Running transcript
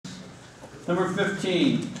Number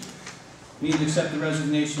 15, need to accept the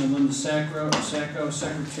resignation of Linda Sacco,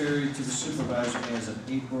 Secretary to the Supervisor as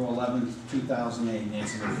of April 11, 2008, and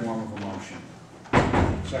it's in the form of a motion.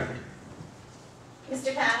 Second.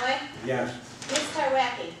 Mr. Conway? Yes. Ms.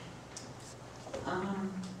 Tarwacki?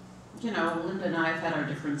 You know, Linda and I have had our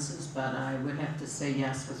differences, but I would have to say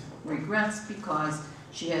yes with regrets because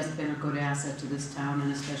she has been a good asset to this town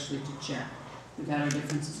and especially to Chet. We've had our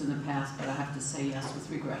differences in the past, but I have to say yes with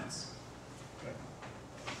regrets.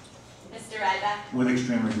 Mr. Ryback? With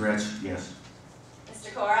extreme regrets, yes.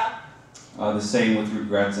 Mr. Corral? The same with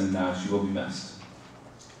regrets, and she will be missed.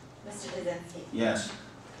 Mr. Kaczynski? Yes.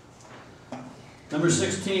 Number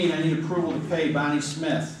 16, I need approval to pay Bonnie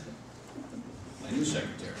Smith, my new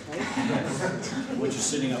secretary, which is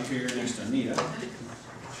sitting up here next to Anita,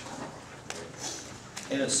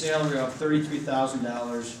 at a salary of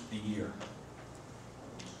 $33,000 a year.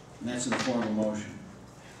 And that's in the form of a motion.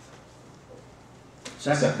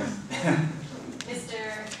 Second. Mr.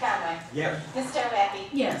 Conway? Yes. Ms. Tarwacki?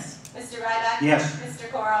 Yes. Mr. Ryback? Yes. Mr.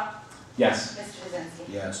 Corral? Yes. Mr.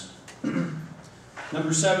 Kaczynski? Yes.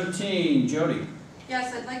 Number 17, Jody.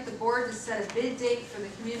 Yes, I'd like the board to set a bid date for the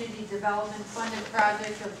community development funded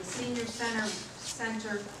project of the senior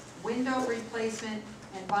center window replacement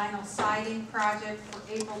and vinyl siding project for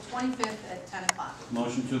April 25th at 10 o'clock.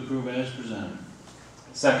 Motion to approve as presented.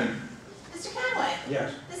 Second. Mr. Conway?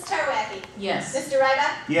 Yes. Ms. Tarwacki? Yes. Mr.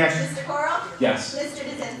 Ryback? Yes. Mr. Corral? Yes. Mr.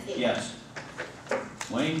 Kaczynski? Yes.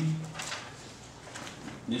 Wayne?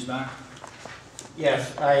 Nisbach?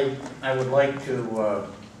 Yes, I would like to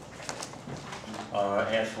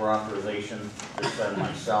ask for authorization to send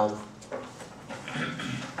myself,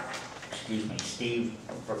 Steve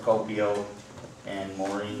Procopio and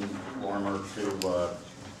Maureen Lormer to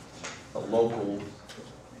a local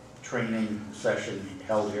training session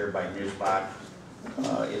held here by NISBOC.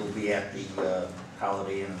 It'll be at the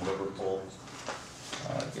Holiday Inn in Liverpool.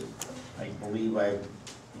 I believe I've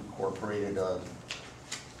incorporated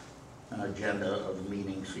an agenda of the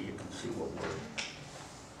meeting so you can see what we're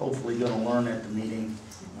hopefully going to learn at the meeting.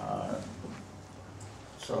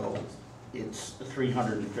 So it's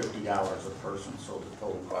 $350 a person, so the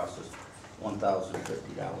total cost is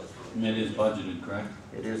 $1,050. And it is budgeted, correct?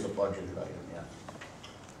 It is a budgeted item, yes.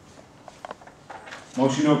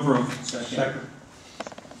 Motion to approve. Second.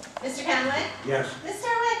 Mr. Conway? Yes. Ms.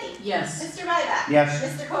 Tarwacki? Yes. Mr. Ryback? Yes.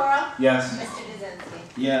 Mr. Corral? Yes. Mr. Kaczynski?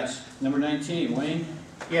 Yes. Number 19, Wayne?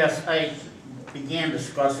 Yes, I began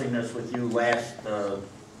discussing this with you at the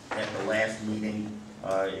last meeting.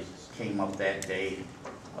 It came up that day.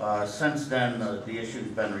 Since then, the issue's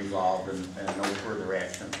been resolved and no further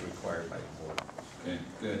action is required by the board. Okay,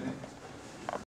 good.